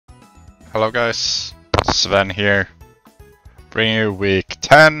Hello guys, Sven here, bringing you week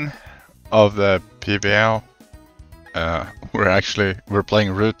 10 of the PBAL. We're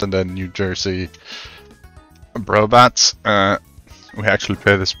playing Rewt and then New Jersey Brobats. We actually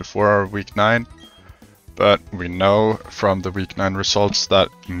played this before our week 9, but we know from the week 9 results that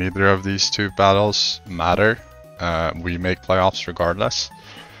neither of these two battles matter. We make playoffs regardless.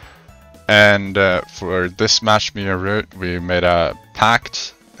 And for this match, me and Rewt, we made a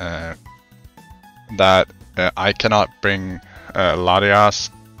pact that I cannot bring Latias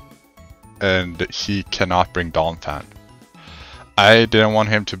and he cannot bring Dawnfan. I didn't want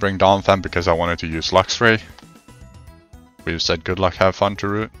him to bring Dawnfan because I wanted to use Luxray. We've said good luck, have fun to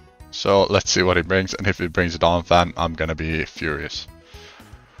Rewt. So let's see what he brings, and if he brings Dawnfan, I'm gonna be furious.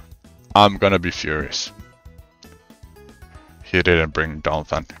 He didn't bring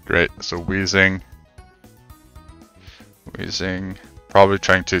Dawnfan. Great, so Wheezing. Probably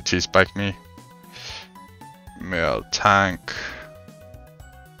trying to T-spike me. Male tank.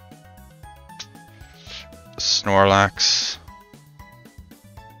 Snorlax.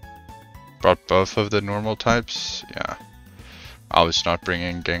 Brought both of the normal types. Yeah. I was not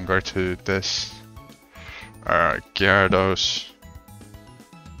bringing Gengar to this. Gyarados.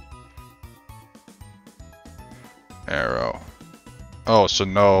 Arrow. Oh, so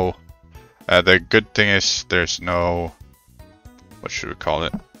no. The good thing is there's no. What should we call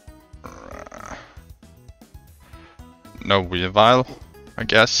it? No Weavile, I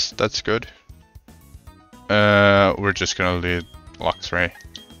guess. That's good. We're just gonna lead Luxray.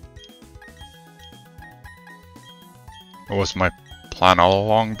 It was my plan all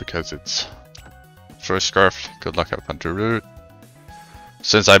along because it's first Scarf. Good luck, have fun to Rewt.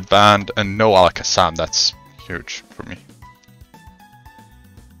 Since I banned and no Alakazam, that's huge for me.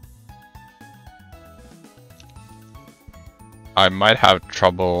 I might have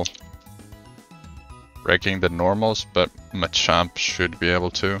trouble breaking the normals, but Machamp should be able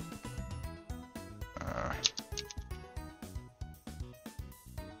to.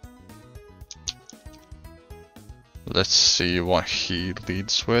 Let's see what he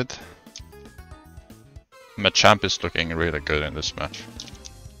leads with. Machamp is looking really good in this match.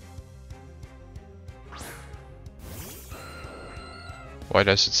 Why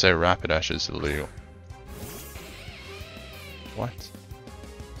does it say Rapidash is illegal? What?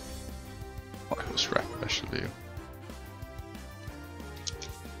 Why was Rapidash illegal?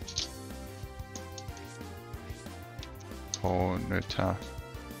 Oh, Nuta.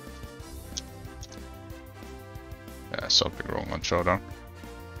 Yeah, something wrong on Showdown.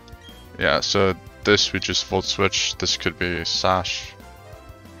 Yeah, so this we just volt switch. This could be Sash.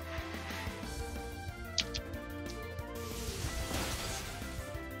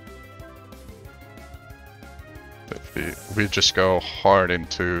 We just go hard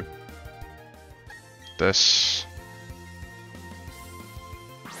into this.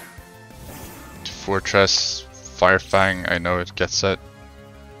 Fortress, Firefang, I know it gets it.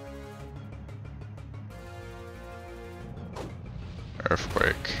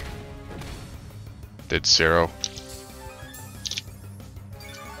 Earthquake. Did 0.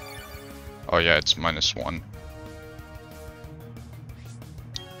 Oh yeah, it's -1.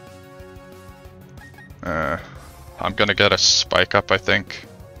 I'm gonna get a spike up, I think.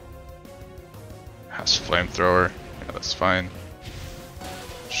 Has flamethrower. Yeah, that's fine.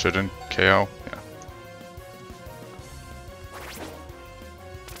 Shouldn't KO. Yeah.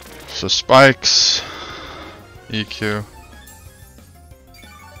 So spikes. EQ.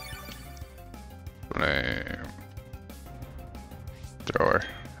 Flame. Thrower.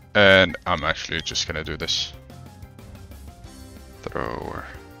 And I'm actually just gonna do this. Thrower.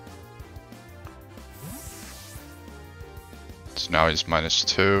 So now he's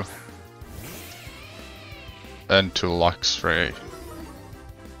 -2. And to Luxray.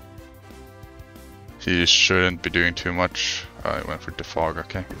 He shouldn't be doing too much. I went for Defog,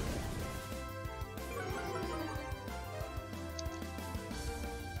 okay.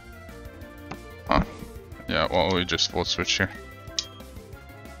 Huh. Yeah, well, we just volt switch here.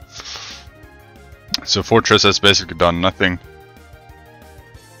 So Fortress has basically done nothing.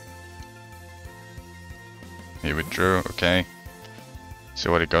 He withdrew, okay. See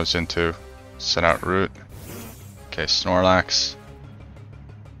what he goes into. Set out Rewt. Okay, Snorlax.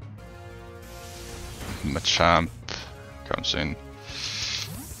 Machamp comes in.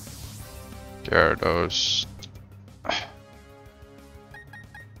 Gyarados.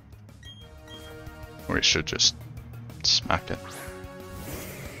 We should just smack it.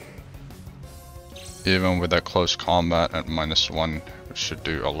 Even with that close combat at -1, we should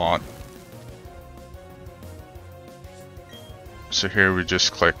do a lot. So here we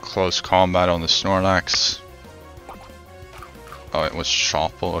just click close combat on the Snorlax. Oh, it was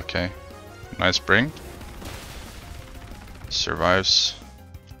Shuffle, okay. Nice bring. Survives.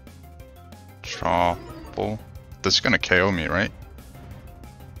 Shuffle. This is gonna KO me, right?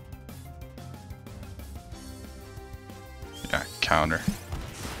 Yeah, counter.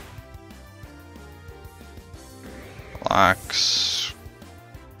 Relax.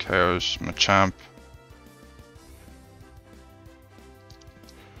 KO's Machamp.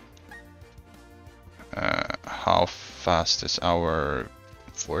 How fast is our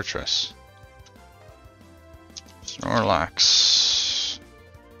fortress? Snorlax.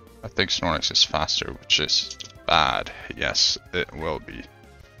 I think Snorlax is faster, which is bad. Yes, it will be.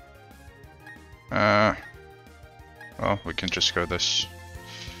 Well, we can just go this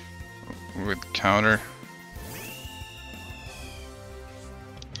with counter.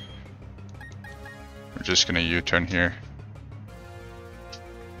 We're just gonna U-turn here.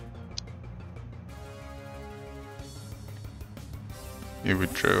 You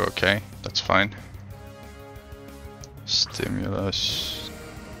withdrew, okay, that's fine. Stimulus.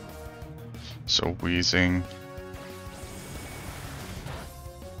 So wheezing.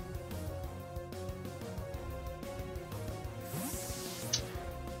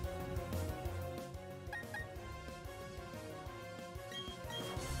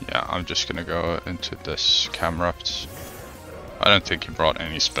 Yeah, I'm just gonna go into this Camerupt. I don't think he brought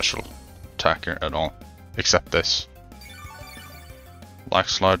any special attacker at all, except this. Black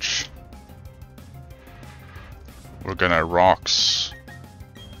Sludge. We're gonna Rocks.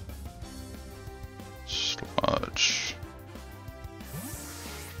 Sludge.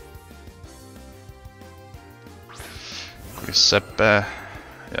 Giuseppe. Yeah,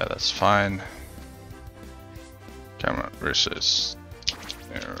 that's fine. Camera versus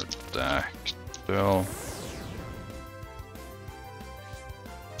Aerodactyl.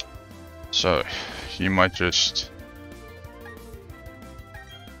 So he might just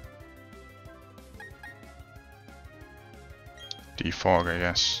defog, I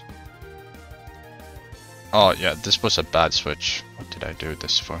guess. Oh yeah, this was a bad switch. What did I do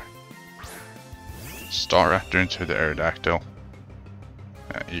this for? Star Raptor into the Aerodactyl.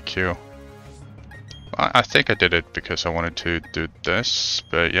 EQ. I think I did it because I wanted to do this,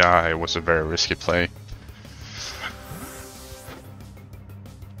 but yeah, it was a very risky play.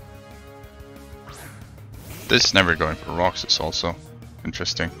 This never going for rocks is also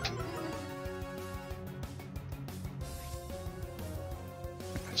interesting.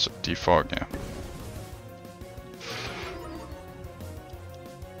 So defog, yeah.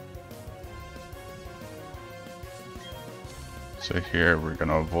 So here we're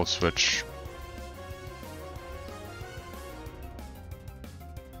gonna Volt Switch.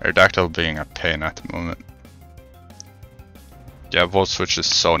 Aerodactyl being a pain at the moment. Yeah, Volt Switch is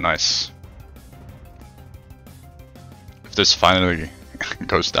so nice. If this finally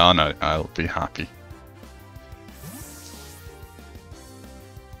goes down, I'll be happy.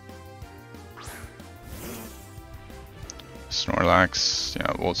 Snorlax,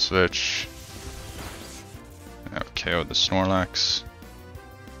 yeah, Volt Switch. Yeah, KO the Snorlax.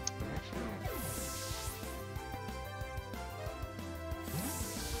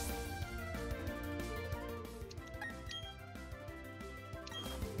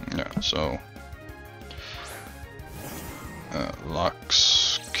 Yeah, so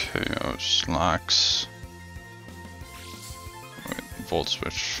Lux, KO's Lax. Volt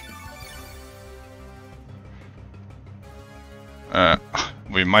Switch.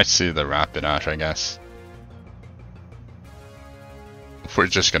 We might see the Rapid Ash, I guess. We're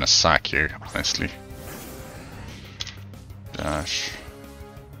just gonna sack here, honestly. Dash.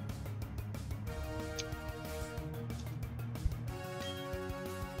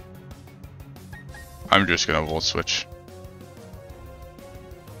 I'm just gonna Volt Switch.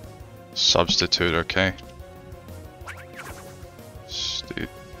 Substitute, okay.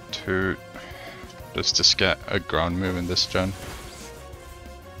 Substitute. Does this get a ground move in this gen?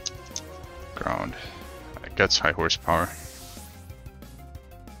 Ground. It gets high horsepower.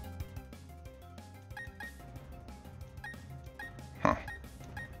 Huh.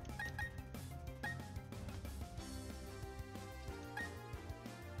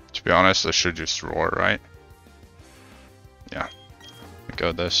 To be honest, I should just roar, right? Yeah. We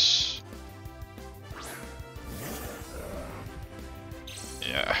go this.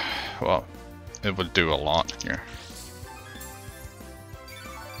 Yeah, well, it would do a lot here.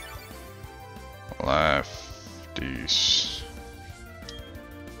 Lefties.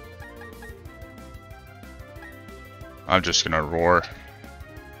 I'm just gonna roar.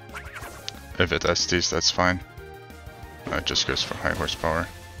 If it SDs, that's fine. It just goes for high horsepower.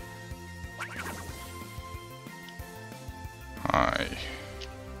 High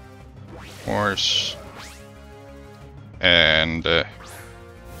horse. And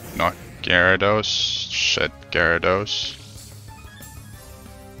not Gyarados. Shit, Gyarados.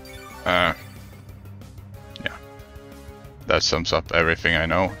 Yeah. That sums up everything I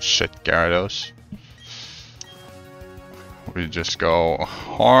know. Shit, Gyarados. We just go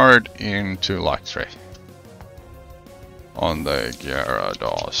hard into Luxray on the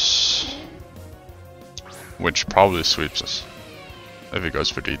Gyarados, which probably sweeps us if it goes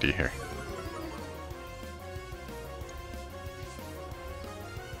for DD here.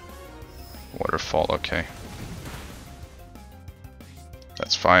 Waterfall, okay.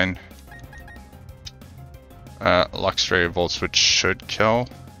 That's fine. Luxray Volt Switch should kill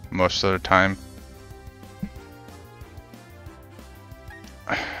most of the time.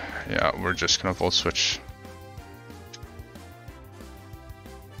 Yeah, we're just gonna Volt Switch.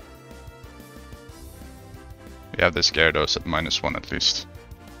 We have this Gyarados at -1 at least.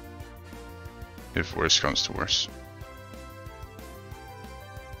 If worse comes to worse.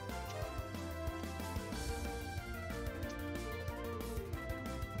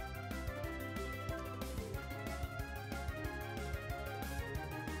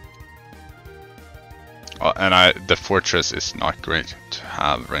 And the fortress is not great to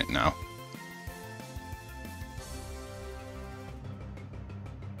have right now.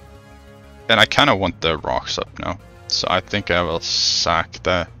 And I kind of want the rocks up now, so I think I will sack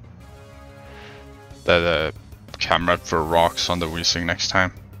the camera for rocks on the Weezing next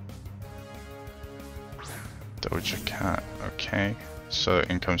time. Doja Cat, okay. So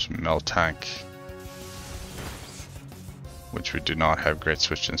in comes Meltank, which we do not have great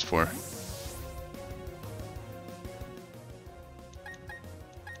switch-ins for.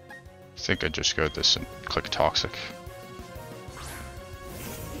 I think I just go this and click Toxic.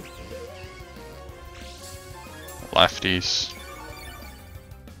 Lefties.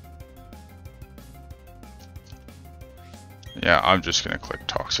 Yeah, I'm just gonna click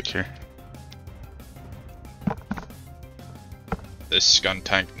Toxic here. This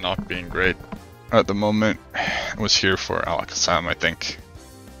Skuntank not being great at the moment. Was here for Alakazam, I think.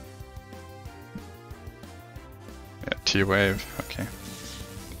 Yeah, T-Wave, okay.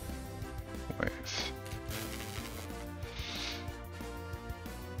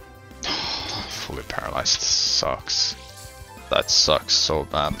 Fully paralyzed sucks. That sucks so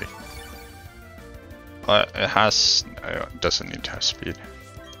badly. It has, it doesn't need to have speed.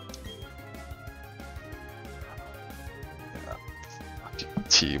 Yeah. Fucking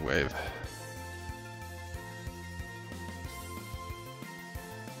T-Wave.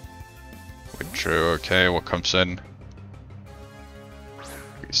 Withdrew, okay, what comes in?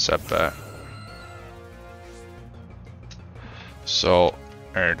 Reset that. So,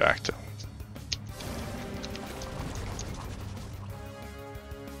 Aerodactyl.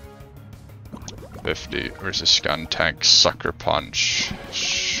 Versus Skuntank, Sucker Punch.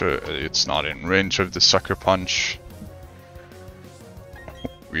 Sure, it's not in range of the Sucker Punch.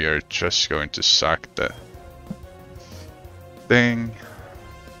 We are just going to sack the thing.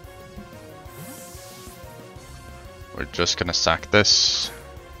 We're just gonna sack this.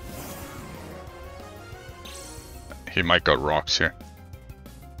 He might got rocks here.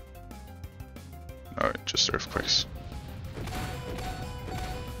 No, just earthquakes.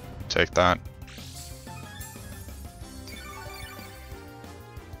 Take that.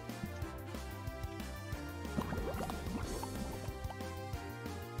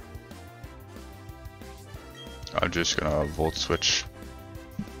 I'm just gonna Volt Switch.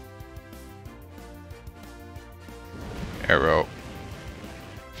 Arrow.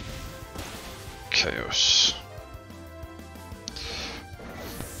 Chaos.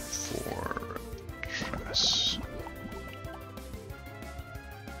 Fortress.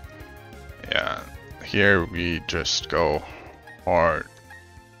 Yeah, here we just go hard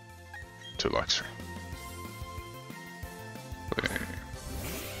to Luxray.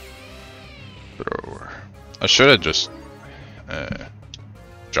 Thrower. I should have just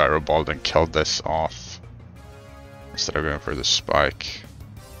Gyro Balled and killed this off instead of going for the spike.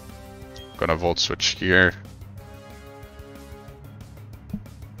 Gonna Volt Switch here.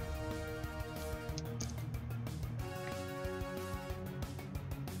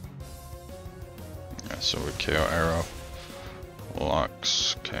 Yeah, so we KO Arrow,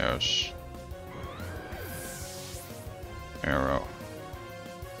 Lux, Chaos, Arrow.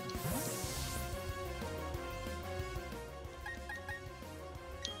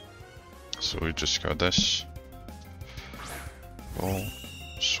 So we just got this. Full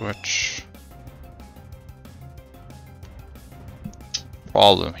switch.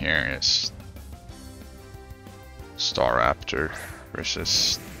 problem here is Staraptor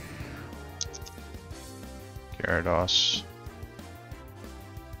versus Gyarados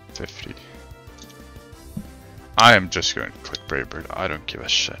 50. I am just going to click Brave Bird. I don't give a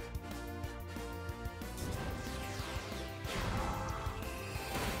shit.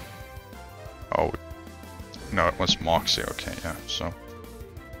 Oh, no, it was Moxie. Okay, yeah, so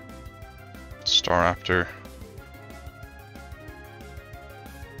Staraptor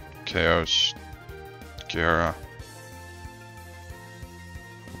KOs Gyara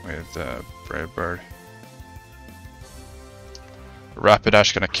with Brave Bird.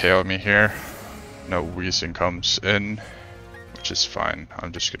 Rapidash gonna KO me here. No Weezing comes in, which is fine.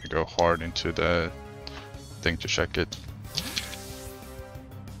 I'm just gonna go hard into the thing to check it.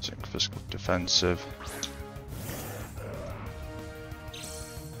 Sync physical defensive.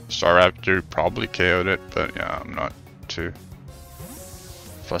 Staraptor probably KO'd it, but yeah, I'm not too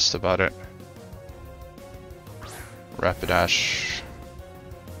fussed about it. Rapidash.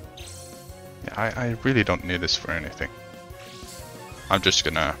 Yeah, I really don't need this for anything. I'm just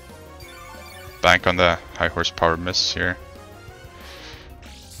gonna bank on the high horsepower miss here.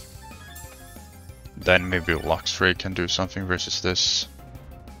 Then maybe Luxray can do something versus this.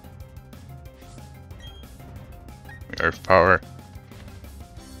 Earth power.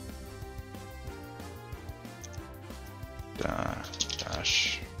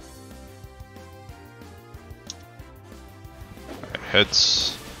 Dash. It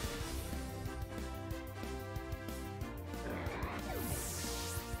hits.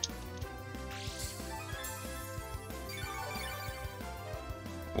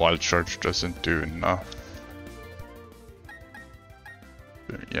 Wild Charge doesn't do enough.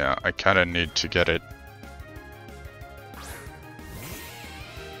 But yeah, I kinda need to get it.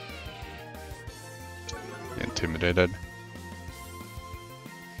 Intimidated.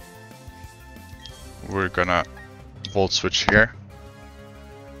 We're gonna Volt Switch here.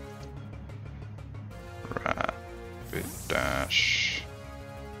 Rapidash.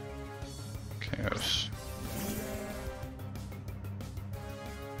 Chaos.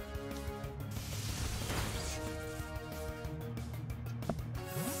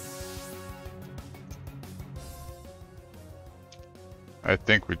 I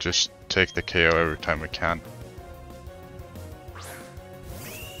think we just take the KO every time we can.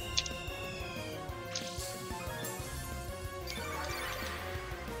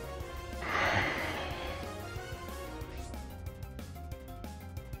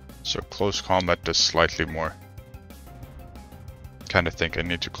 So close combat does slightly more. Kinda think I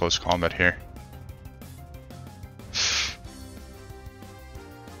need to close combat here.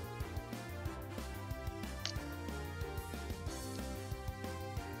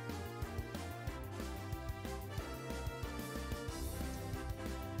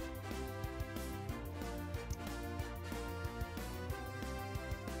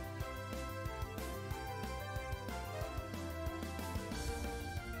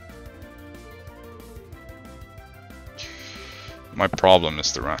 My problem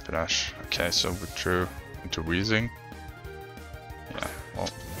is the Rapidash. Okay, so withdrew into Weezing. Yeah, well,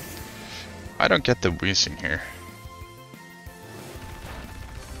 I don't get the Weezing here.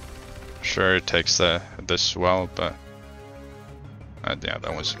 Sure, it takes this well, but yeah,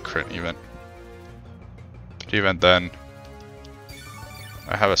 that was a crit even. But even then,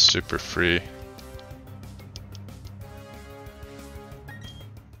 I have a super free.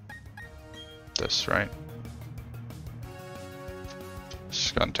 This, right?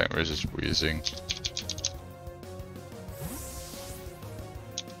 Skuntank versus Weezing.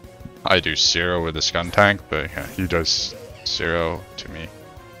 I do 0 with the Skuntank, but yeah, he does 0 to me.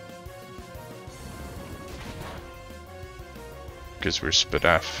 Because we're split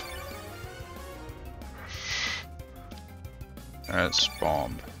F. That's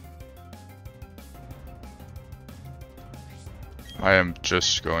bombed. I am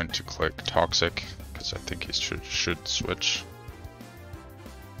just going to click Toxic, because I think he should switch.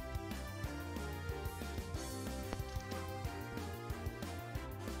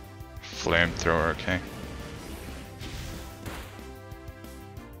 Flamethrower, okay.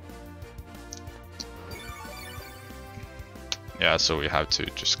 Yeah, so we have to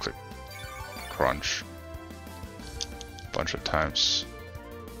just click Crunch a bunch of times.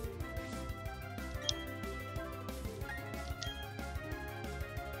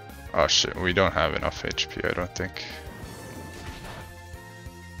 Oh shit, we don't have enough HP, I don't think.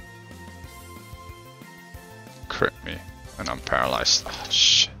 Crit me, and I'm paralyzed. Oh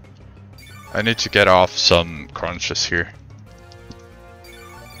shit. I need to get off some crunches here.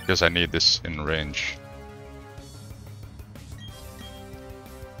 Because I need this in range.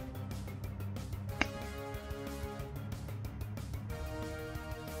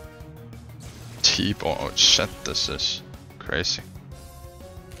 T-bone. Oh shit, this is crazy.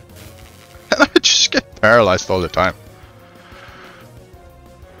 And I just get paralyzed all the time.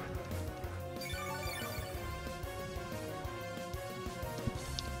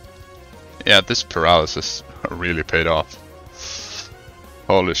 Yeah, this paralysis really paid off.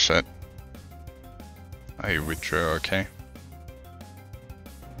 Holy shit. I withdrew, okay.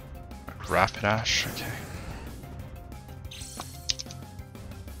 Rapidash, okay.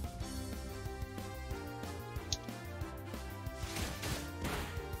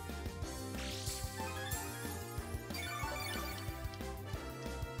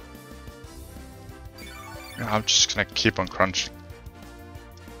 I'm just gonna keep on crunching.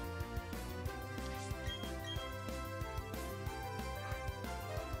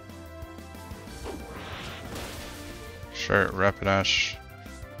 Sure, Rapidash.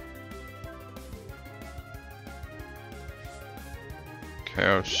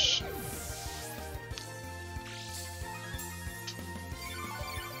 Chaos.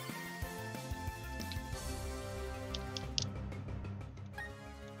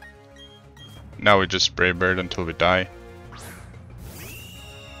 Now we just Brave Bird until we die.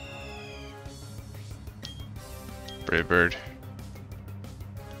 Brave Bird.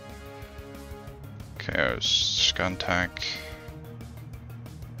 Chaos, Skuntank.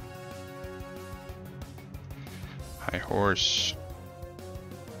 High Horse.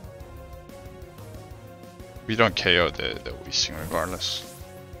 We don't KO the Weezing regardless.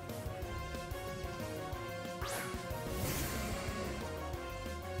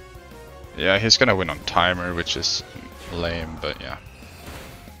 Yeah, he's gonna win on timer, which is lame, but yeah.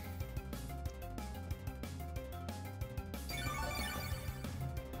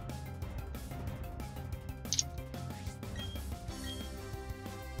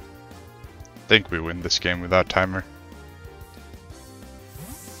 I think we win this game without timer.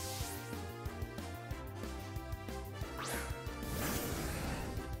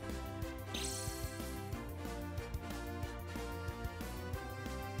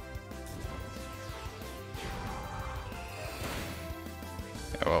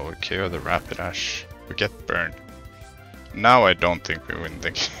 Well, we KO the Rapidash. We get burned. Now I don't think we win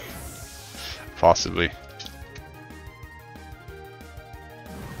the game. Possibly.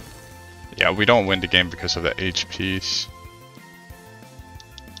 Yeah, we don't win the game because of the HPs.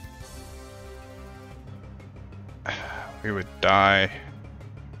 We would die.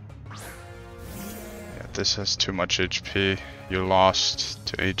 Yeah, this has too much HP. You lost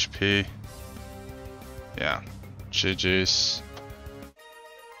to HP. Yeah, GG's.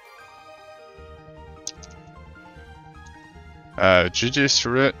 GG's to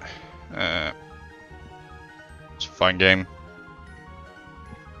Rewt. It's a fun game.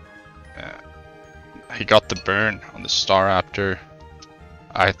 He got the burn on the Staraptor.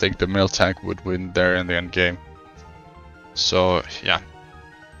 I think the Miltank would win there in the end game. So yeah,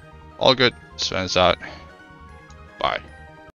 all good. Sven's out. Bye.